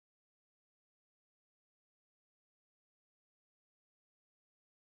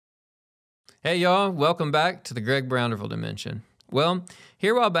Hey y'all, welcome back to the Greg Brownderville Dimension. Well,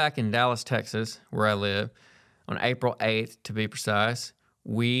 here a while back in Dallas, Texas, where I live, on April 8th to be precise,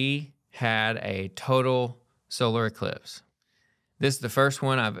 we had a total solar eclipse. This is the first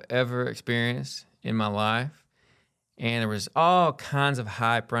one I've ever experienced in my life, and there was all kinds of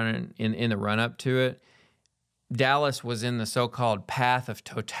hype running in the run-up to it. Dallas was in the so-called path of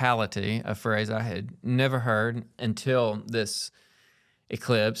totality, a phrase I had never heard until this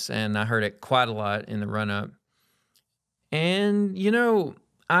eclipse, and I heard it quite a lot in the run-up. And,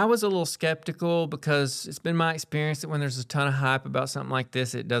 I was a little skeptical because it's been my experience that when there's a ton of hype about something like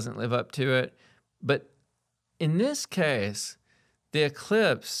this, it doesn't live up to it. But in this case, the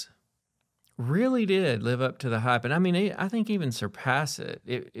eclipse really did live up to the hype. And I think even surpass it.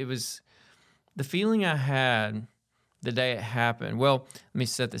 It was the feeling I had the day it happened. Well, let me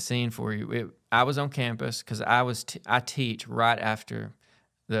set the scene for you. I was on campus because I teach right after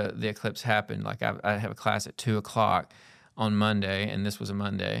the eclipse happened. Like I have a class at 2:00 on Monday, and this was a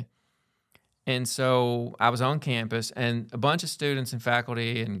Monday. And so I was on campus, and a bunch of students and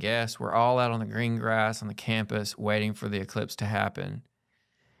faculty and guests were all out on the green grass on the campus waiting for the eclipse to happen.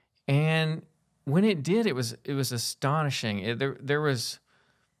 And when it did, it was astonishing. It was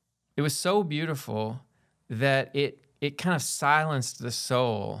so beautiful that it kind of silenced the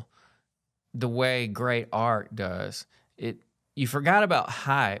soul the way great art does. You forgot about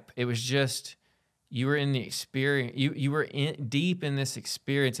hype. It was just you were in the experience. You were deep in this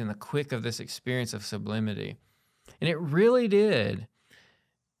experience, in the quick of this experience of sublimity. And it really did,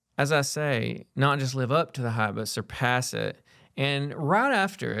 as I say, not just live up to the hype, but surpass it. And right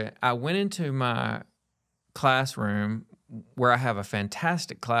after it, I went into my classroom where I have a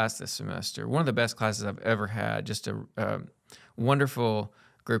fantastic class this semester, one of the best classes I've ever had, just a wonderful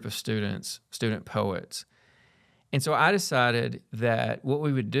group of students, student poets. And so I decided that what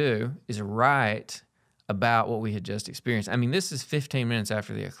we would do is write about what we had just experienced. This is 15 minutes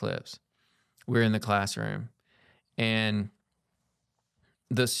after the eclipse. We're in the classroom, and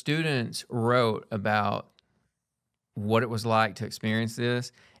the students wrote about what it was like to experience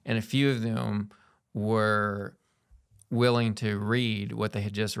this, and a few of them were willing to read what they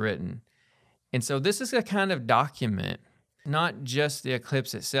had just written. And so this is a kind of document, not just the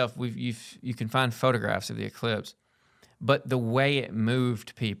eclipse itself. You can find photographs of the eclipse, but the way it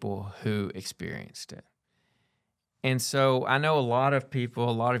moved people who experienced it. And so I know a lot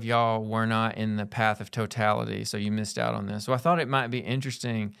of y'all were not in the path of totality, so you missed out on this. So I thought it might be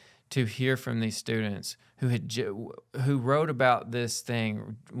interesting to hear from these students who wrote about this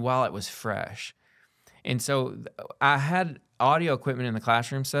thing while it was fresh. And so I had audio equipment in the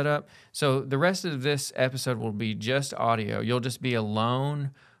classroom set up. So the rest of this episode will be just audio. You'll just be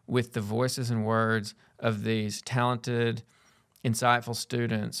alone with the voices and words of these talented, insightful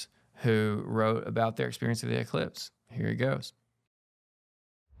students who wrote about their experience of the eclipse. Here it goes.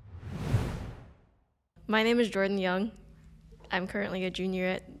 My name is Jordan Young. I'm currently a junior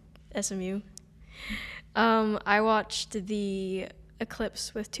at SMU. I watched the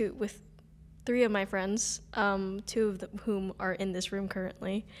eclipse with three of my friends, two of whom are in this room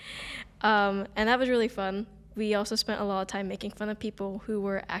currently. And that was really fun. We also spent a lot of time making fun of people who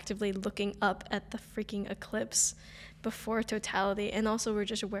were actively looking up at the freaking eclipse before totality, and also were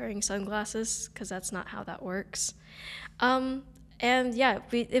just wearing sunglasses, because that's not how that works. And yeah,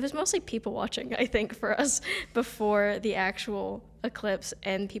 it was mostly people watching, I think, for us before the actual eclipse,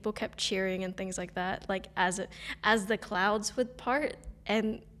 and people kept cheering and things like that, like as the clouds would part,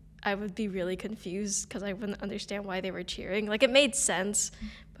 and I would be really confused because I wouldn't understand why they were cheering. Like, it made sense,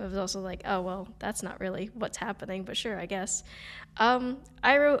 but it was also like, oh, well, that's not really what's happening, but sure, I guess.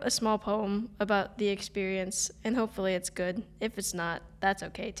 I wrote a small poem about the experience, and hopefully it's good. If it's not, that's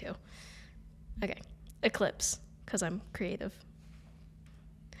okay too. Okay, eclipse, because I'm creative.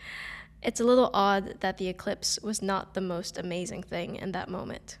 It's a little odd that the eclipse was not the most amazing thing in that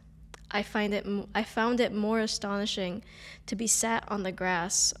moment. I found it more astonishing to be sat on the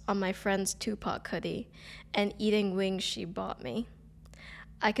grass on my friend's Tupac hoodie and eating wings she bought me.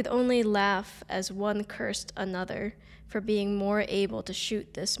 I could only laugh as one cursed another for being more able to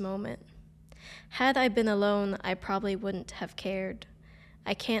shoot this moment. Had I been alone, I probably wouldn't have cared.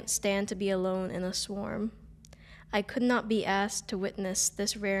 I can't stand to be alone in a swarm. I could not be asked to witness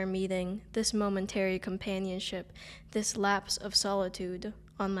this rare meeting, this momentary companionship, this lapse of solitude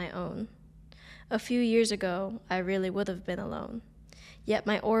on my own. A few years ago, I really would have been alone. Yet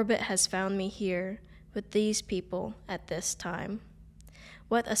my orbit has found me here with these people at this time.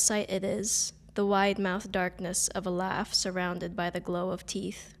 What a sight it is, the wide-mouthed darkness of a laugh surrounded by the glow of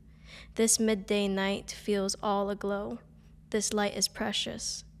teeth. This midday night feels all aglow. This light is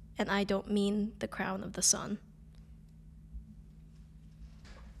precious, and I don't mean the crown of the sun.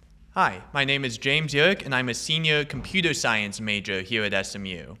 Hi, my name is James Yerk, and I'm a senior computer science major here at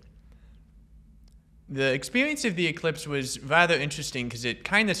SMU. The experience of the eclipse was rather interesting because it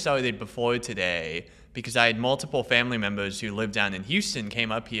kind of started before today, because I had multiple family members who lived down in Houston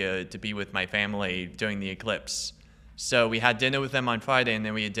came up here to be with my family during the eclipse. So we had dinner with them on Friday, and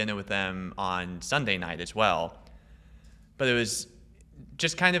then we had dinner with them on Sunday night as well. But it was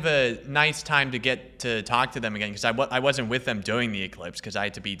just kind of a nice time to get to talk to them again, because I wasn't with them during the eclipse because I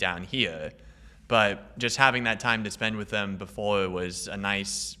had to be down here. But just having that time to spend with them before was a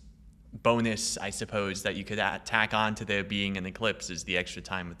nice bonus, I suppose, that you could tack on to there being an eclipse, is the extra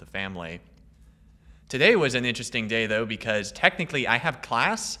time with the family. Today was an interesting day, though, because technically I have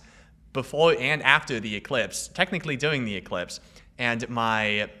class before and after the eclipse, technically during the eclipse, and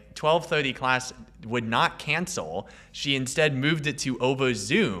my 12:30 class would not cancel. She instead moved it to over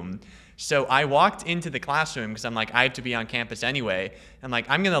Zoom. So I walked into the classroom because I'm like, I have to be on campus anyway. I'm like,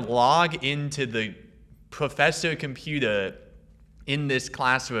 I'm going to log into the professor computer in this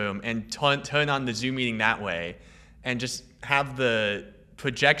classroom and turn on the Zoom meeting that way and just have the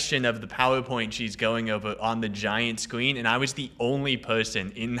projection of the PowerPoint she's going over on the giant screen. And I was the only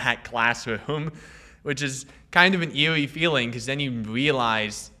person in that classroom, which is kind of an eerie feeling, because then you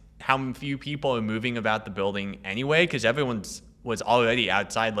realize how few people are moving about the building anyway, because everyone was already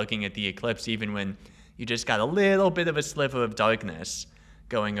outside looking at the eclipse, even when you just got a little bit of a sliver of darkness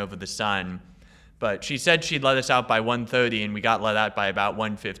going over the sun. But she said she'd let us out by 1:30, and we got let out by about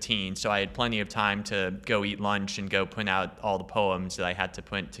 1:15, so I had plenty of time to go eat lunch and go print out all the poems that I had to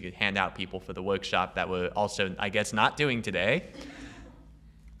print to hand out people for the workshop that we're also, I guess, not doing today.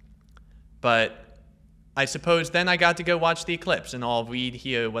 But I suppose then I got to go watch the eclipse, and I'll read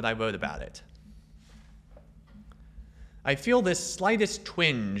here what I wrote about it. I feel this slightest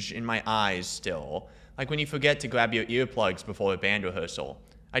twinge in my eyes still, like when you forget to grab your earplugs before a band rehearsal.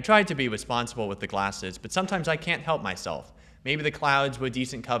 I tried to be responsible with the glasses, but sometimes I can't help myself. Maybe the clouds were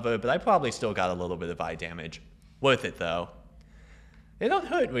decent cover, but I probably still got a little bit of eye damage. Worth it, though. They don't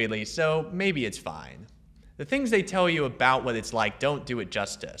hurt really, so maybe it's fine. The things they tell you about what it's like don't do it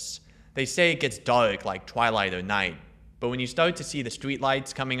justice. They say it gets dark like twilight or night, but when you start to see the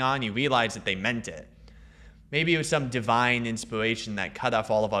streetlights coming on, you realize that they meant it. Maybe it was some divine inspiration that cut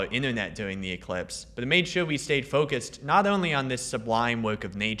off all of our internet during the eclipse, but it made sure we stayed focused not only on this sublime work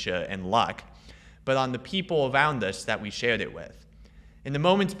of nature and luck, but on the people around us that we shared it with. In the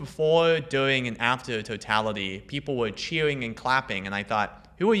moments before, during, and after totality, people were cheering and clapping, and I thought,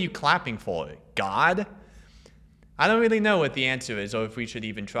 who are you clapping for? God? I don't really know what the answer is, or if we should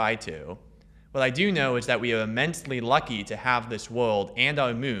even try to. What I do know is that we are immensely lucky to have this world and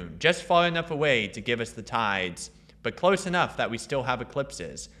our moon just far enough away to give us the tides, but close enough that we still have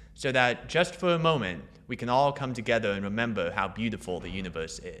eclipses, so that just for a moment, we can all come together and remember how beautiful the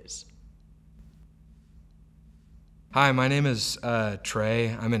universe is. Hi, my name is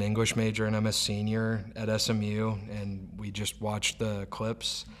Trey. I'm an English major and I'm a senior at SMU, and we just watched the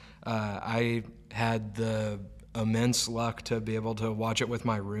eclipse. I had the immense luck to be able to watch it with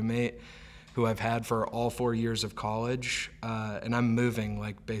my roommate, who I've had for all 4 years of college, and I'm moving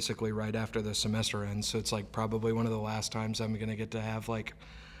like basically right after the semester ends, so it's like probably one of the last times I'm gonna get to have like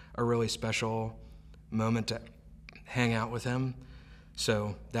a really special moment to hang out with him.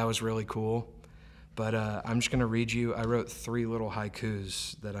 So that was really cool. But I'm just gonna read you, I wrote 3 little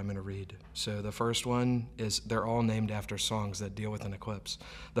haikus that I'm gonna read. So the first one is, they're all named after songs that deal with an eclipse.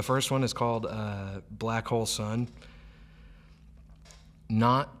 The first one is called Black Hole Sun.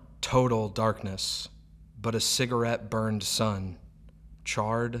 Not total darkness, but a cigarette-burned sun,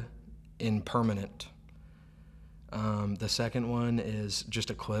 charred, impermanent. The second one is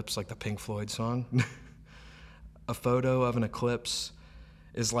just eclipse, like the Pink Floyd song. A photo of an eclipse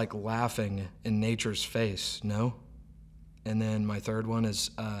is like laughing in nature's face, no? And then my third one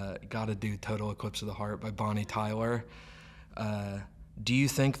is Gotta Do Total Eclipse of the Heart by Bonnie Tyler. Do you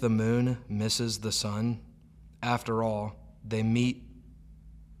think the moon misses the sun? After all, they meet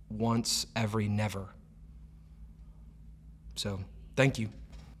once every never. So, thank you.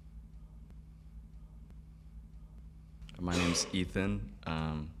 My name's Ethan.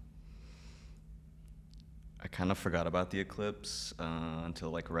 I kind of forgot about the eclipse until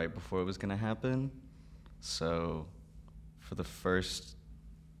like right before it was gonna happen. So for the first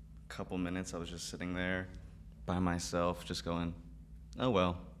couple minutes, I was just sitting there by myself, just going, oh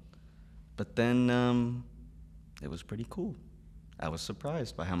well. But then it was pretty cool. I was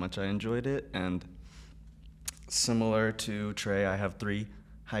surprised by how much I enjoyed it, and similar to Trey, I have 3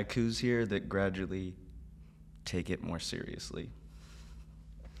 haikus here that gradually take it more seriously.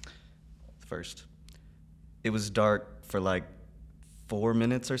 first. It was dark for like 4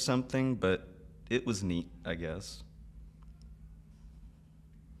 minutes or something, but it was neat, I guess.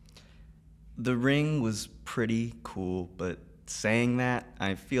 The ring was pretty cool, but saying that,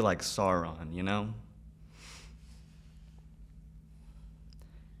 I feel like Sauron, you know?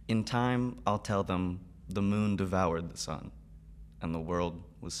 In time, I'll tell them the moon devoured the sun, and the world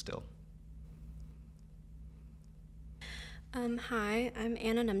was still. Hi, I'm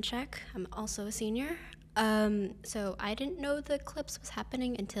Anna Nemchek. I'm also a senior. So I didn't know the eclipse was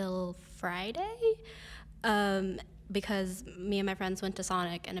happening until Friday, because me and my friends went to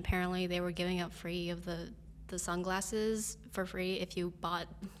Sonic, and apparently they were giving out free of the sunglasses for free if you bought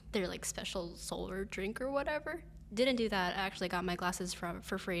their like special solar drink or whatever. Didn't do that. I actually got my glasses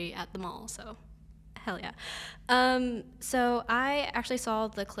for free at the mall, so hell yeah. So I actually saw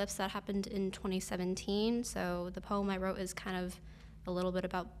the eclipse that happened in 2017, so the poem I wrote is kind of a little bit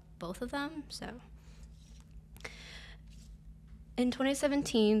about both of them. So in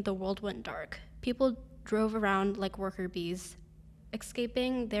 2017, the world went dark. People drove around like worker bees,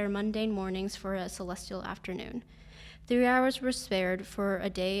 escaping their mundane mornings for a celestial afternoon. 3 hours were spared for a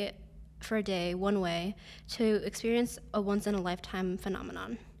day, one way, to experience a once-in-a-lifetime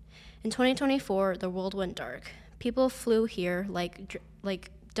phenomenon. In 2024, the world went dark. People flew here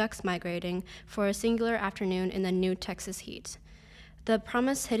like ducks migrating for a singular afternoon in the new Texas heat. The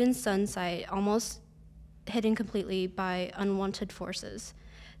promised hidden sun sight almost hidden completely by unwanted forces.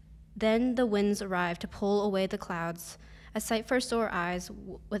 Then the winds arrived to pull away the clouds, a sight for sore eyes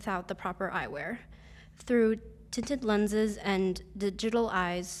without the proper eyewear. Through tinted lenses and digital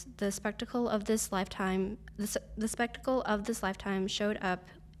eyes, the spectacle of this lifetime showed up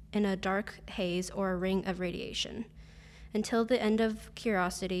in a dark haze or a ring of radiation. Until the end of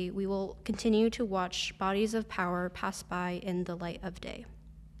curiosity, we will continue to watch bodies of power pass by in the light of day.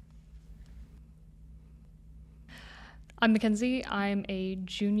 I'm Mackenzie. I'm a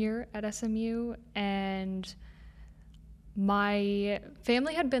junior at SMU, and my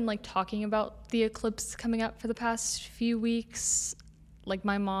family had been like talking about the eclipse coming up for the past few weeks. Like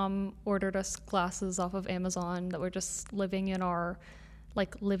my mom ordered us glasses off of Amazon that were just living in our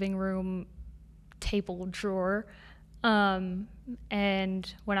like living room table drawer. And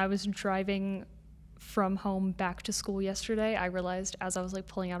when I was driving from home back to school yesterday, I realized as I was like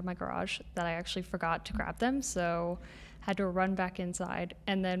pulling out of my garage that I actually forgot to grab them. So had to run back inside.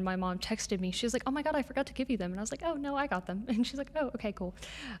 And then my mom texted me. She was like, oh my God, I forgot to give you them. And I was like, oh no, I got them. And she's like, oh, okay, cool.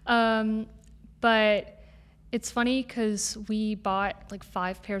 But it's funny because we bought like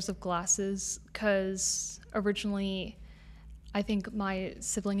 5 pairs of glasses because originally I think my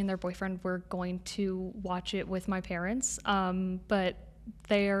sibling and their boyfriend were going to watch it with my parents, but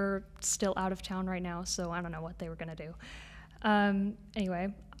they're still out of town right now, so I don't know what they were gonna do.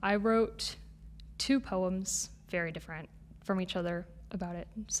 Anyway, I wrote 2 poems, very different from each other, about it.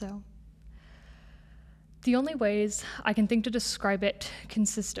 So the only ways I can think to describe it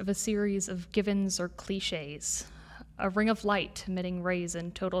consist of a series of givens or cliches. A ring of light emitting rays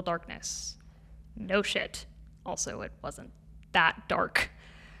in total darkness. No shit. Also, it wasn't that dark.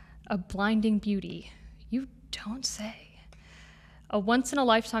 A blinding beauty. You don't say. A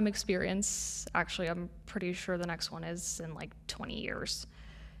once-in-a-lifetime experience. Actually, I'm pretty sure the next one is in like 20 years.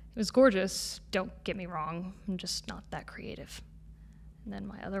 It was gorgeous, don't get me wrong. I'm just not that creative. And then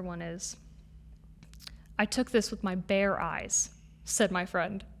my other one is, I took this with my bare eyes, said my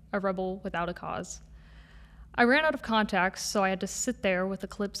friend, a rebel without a cause. I ran out of contacts, so I had to sit there with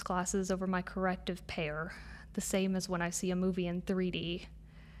eclipse glasses over my corrective pair, the same as when I see a movie in 3D.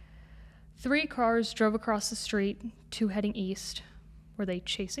 3 cars drove across the street, 2 heading east. Were they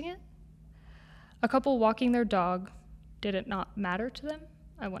chasing it? A couple walking their dog. Did it not matter to them?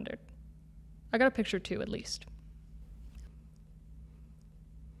 I wondered. I got a picture too, at least.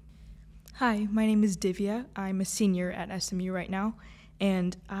 Hi, my name is Divya. I'm a senior at SMU right now,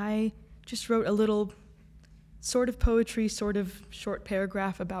 and I just wrote a little sort of poetry, sort of short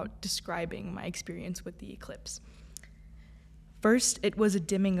paragraph about describing my experience with the eclipse. First, it was a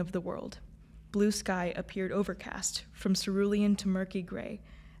dimming of the world. Blue sky appeared overcast, from cerulean to murky gray,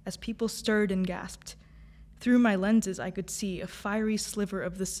 as people stirred and gasped. Through my lenses, I could see a fiery sliver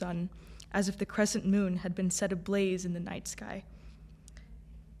of the sun, as if the crescent moon had been set ablaze in the night sky.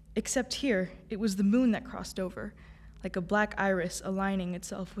 Except here, it was the moon that crossed over, like a black iris aligning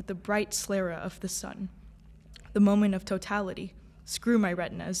itself with the bright sclera of the sun. The moment of totality. Screw my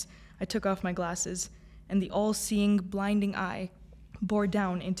retinas. I took off my glasses, and the all-seeing, blinding eye bore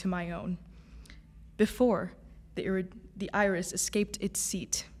down into my own. Before, the iris escaped its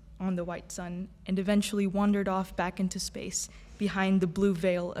seat on the white sun and eventually wandered off back into space behind the blue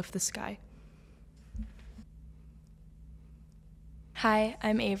veil of the sky. Hi,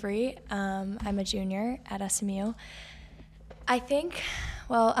 I'm Avery. I'm a junior at SMU. I think,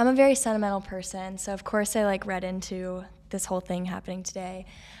 well, I'm a very sentimental person, so of course I read into this whole thing happening today.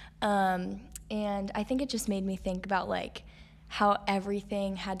 And I think it just made me think about how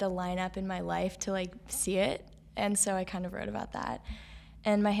everything had to line up in my life to see it. And so I kind of wrote about that.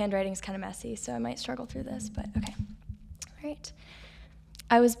 And my handwriting is kind of messy, so I might struggle through this, but okay. All right.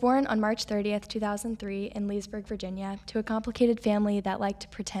 I was born on March 30th, 2003 in Leesburg, Virginia, to a complicated family that liked to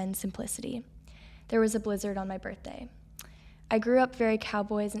pretend simplicity. There was a blizzard on my birthday. I grew up very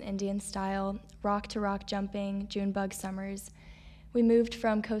cowboys and Indian style, rock-to-rock jumping, Junebug summers. We moved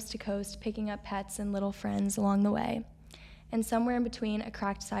from coast to coast, picking up pets and little friends along the way. And somewhere in between a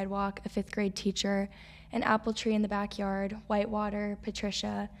cracked sidewalk, a fifth grade teacher, an apple tree in the backyard, Whitewater,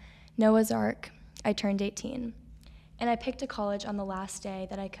 Patricia, Noah's Ark, I turned 18. And I picked a college on the last day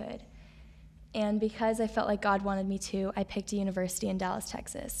that I could. And because I felt like God wanted me to, I picked a university in Dallas,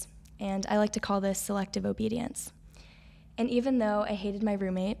 Texas. And I like to call this selective obedience. And even though I hated my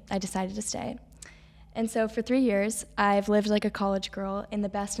roommate, I decided to stay. And so for 3 years, I've lived like a college girl in the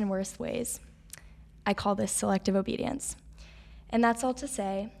best and worst ways. I call this selective obedience. And that's all to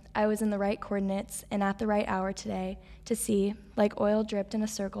say, I was in the right coordinates and at the right hour today to see, like oil dripped in a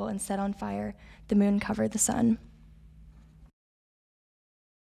circle and set on fire, the moon cover the sun.